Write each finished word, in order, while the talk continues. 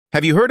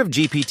Have you heard of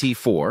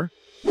GPT-4?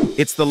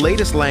 It's the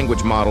latest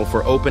language model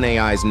for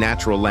OpenAI's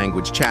natural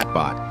language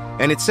chatbot,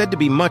 and it's said to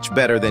be much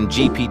better than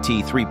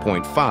GPT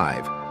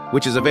 3.5,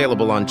 which is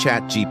available on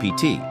Chat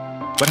GPT.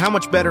 But how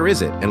much better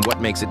is it, and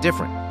what makes it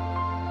different?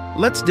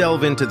 Let's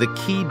delve into the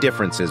key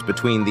differences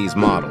between these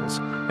models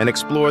and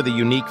explore the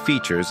unique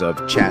features of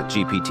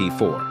ChatGPT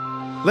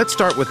 4. Let's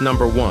start with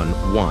number 1.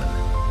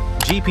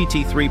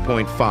 GPT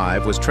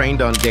 3.5 was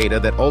trained on data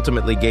that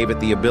ultimately gave it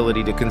the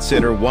ability to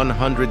consider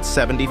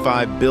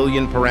 175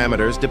 billion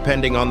parameters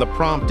depending on the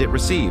prompt it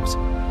receives.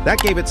 That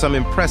gave it some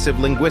impressive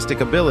linguistic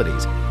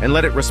abilities and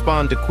let it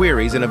respond to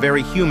queries in a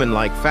very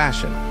human-like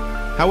fashion.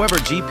 However,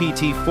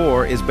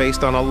 GPT-4 is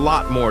based on a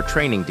lot more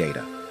training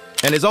data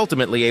and is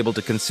ultimately able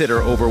to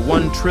consider over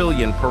 1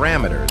 trillion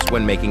parameters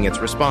when making its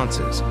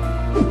responses.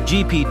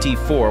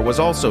 GPT-4 was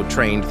also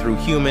trained through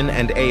human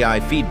and AI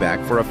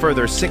feedback for a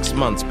further 6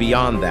 months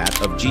beyond that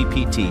of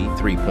GPT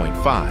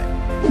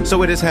 3.5,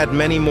 so it has had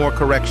many more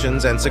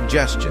corrections and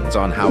suggestions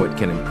on how it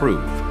can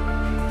improve.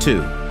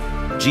 2.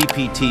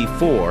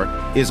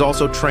 GPT-4 is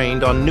also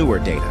trained on newer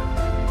data.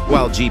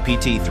 While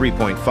GPT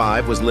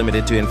 3.5 was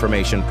limited to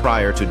information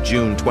prior to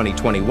June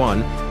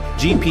 2021,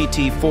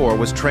 GPT-4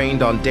 was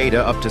trained on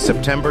data up to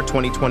September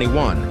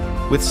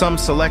 2021, with some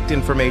select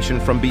information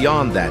from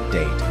beyond that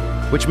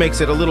date, which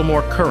makes it a little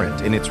more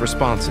current in its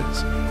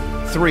responses.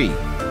 3.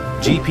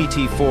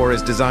 GPT-4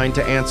 is designed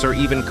to answer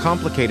even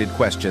complicated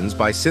questions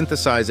by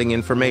synthesizing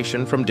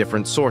information from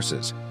different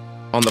sources.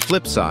 On the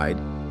flip side,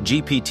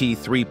 GPT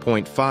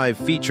 3.5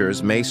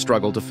 features may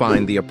struggle to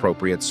find the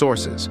appropriate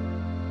sources.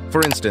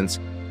 For instance,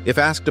 if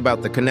asked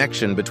about the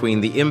connection between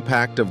the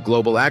impact of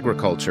global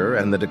agriculture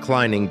and the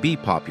declining bee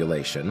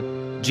population,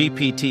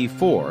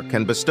 GPT-4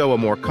 can bestow a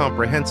more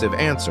comprehensive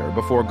answer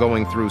before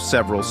going through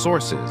several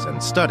sources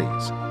and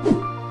studies.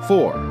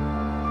 4.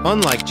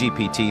 Unlike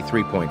GPT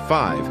 3.5,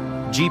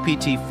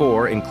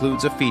 GPT-4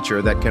 includes a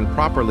feature that can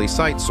properly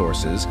cite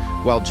sources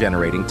while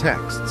generating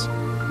texts.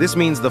 This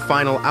means the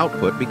final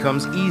output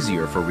becomes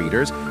easier for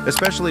readers,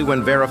 especially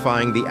when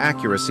verifying the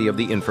accuracy of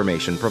the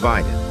information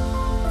provided.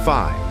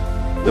 5.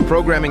 The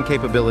programming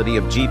capability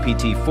of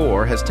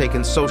GPT-4 has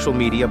taken social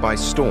media by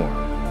storm.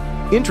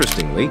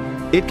 Interestingly,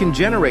 it can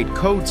generate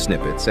code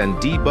snippets and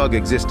debug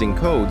existing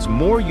codes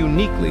more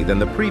uniquely than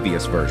the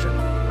previous version.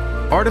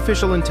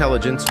 Artificial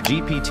Intelligence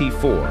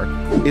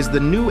GPT-4 is the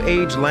new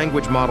age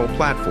language model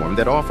platform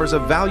that offers a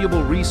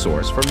valuable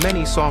resource for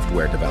many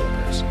software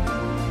developers.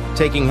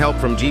 Taking help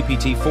from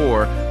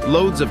GPT-4,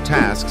 loads of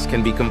tasks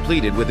can be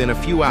completed within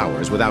a few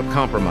hours without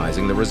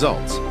compromising the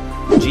results.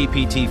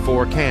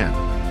 GPT-4 can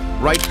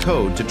write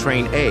code to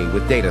train A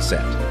with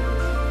dataset.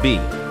 B.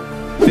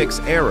 Fix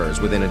errors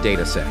within a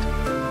dataset.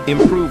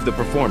 Improve the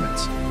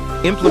performance.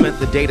 Implement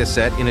the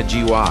dataset in a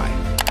GUI.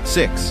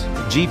 6.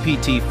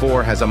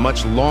 GPT-4 has a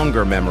much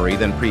longer memory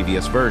than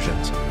previous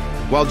versions.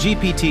 While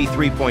GPT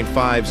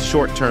 3.5's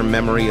short-term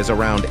memory is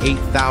around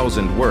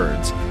 8,000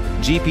 words,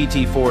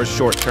 GPT-4's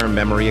short-term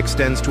memory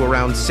extends to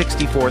around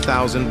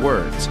 64,000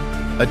 words.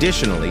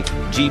 Additionally,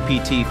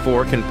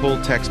 GPT-4 can pull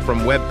text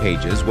from web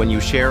pages when you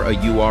share a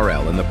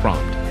URL in the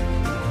prompt.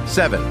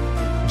 7.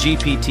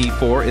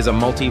 GPT-4 is a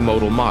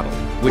multimodal model,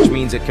 which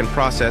means it can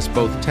process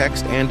both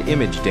text and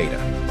image data.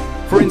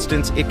 For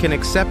instance, it can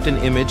accept an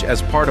image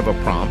as part of a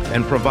prompt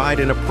and provide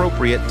an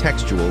appropriate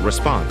textual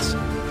response.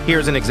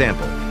 Here's an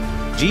example.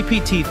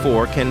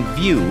 GPT-4 can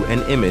view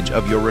an image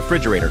of your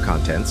refrigerator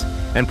contents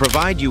and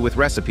provide you with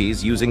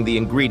recipes using the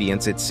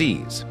ingredients it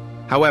sees.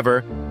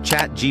 However,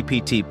 Chat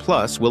GPT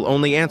Plus will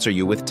only answer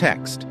you with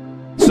text.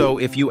 So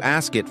if you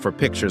ask it for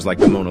pictures like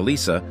the Mona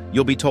Lisa,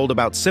 you'll be told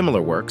about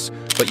similar works,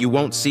 but you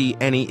won't see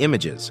any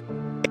images.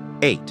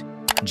 8.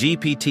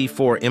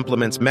 GPT-4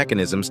 implements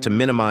mechanisms to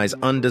minimize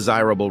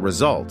undesirable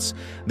results,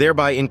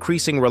 thereby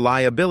increasing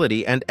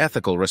reliability and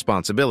ethical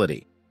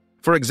responsibility.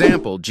 For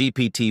example,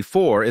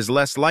 GPT-4 is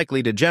less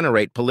likely to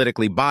generate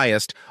politically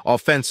biased,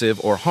 offensive,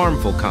 or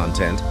harmful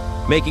content,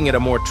 making it a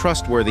more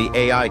trustworthy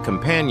AI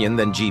companion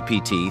than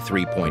GPT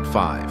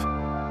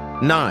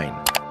 3.5. 9.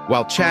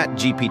 While Chat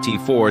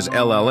GPT-4's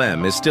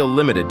LLM is still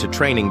limited to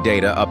training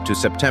data up to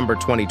September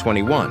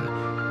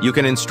 2021, you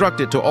can instruct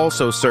it to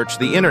also search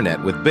the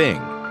internet with Bing.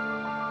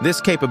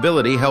 This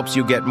capability helps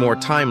you get more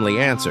timely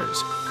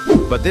answers,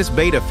 but this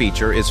beta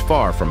feature is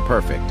far from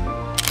perfect.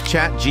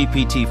 Chat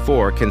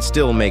GPT-4 can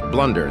still make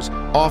blunders,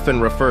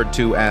 often referred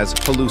to as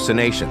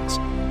hallucinations.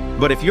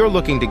 But if you're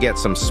looking to get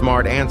some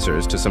smart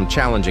answers to some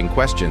challenging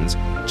questions,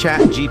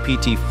 Chat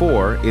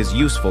GPT-4 is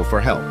useful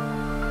for help.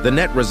 The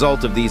net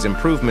result of these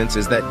improvements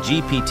is that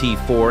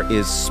GPT-4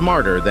 is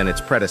smarter than its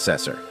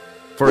predecessor.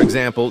 For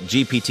example,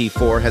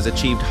 GPT-4 has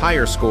achieved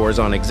higher scores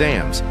on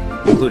exams,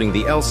 including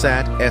the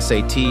LSAT,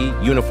 SAT,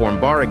 Uniform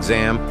Bar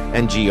Exam,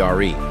 and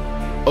GRE.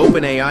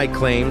 OpenAI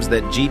claims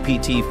that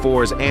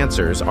GPT-4's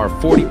answers are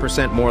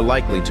 40% more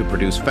likely to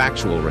produce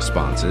factual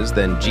responses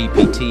than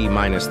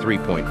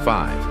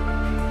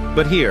GPT-3.5.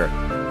 But here,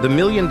 the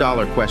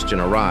million-dollar question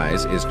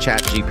arises: is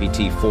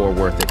ChatGPT-4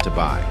 worth it to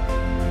buy?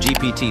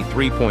 GPT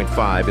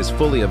 3.5 is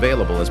fully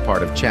available as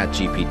part of Chat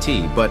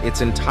GPT, but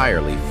it's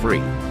entirely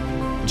free.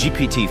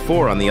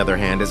 GPT-4, on the other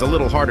hand, is a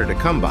little harder to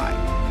come by.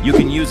 You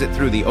can use it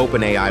through the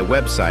OpenAI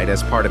website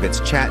as part of its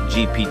Chat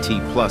GPT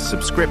Plus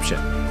subscription.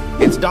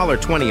 It's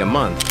 $20 a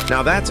month.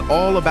 Now that's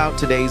all about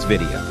today's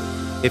video.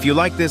 If you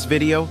like this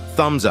video,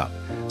 thumbs up.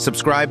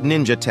 Subscribe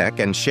Ninja Tech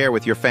and share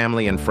with your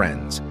family and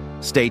friends.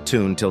 Stay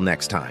tuned till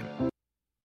next time.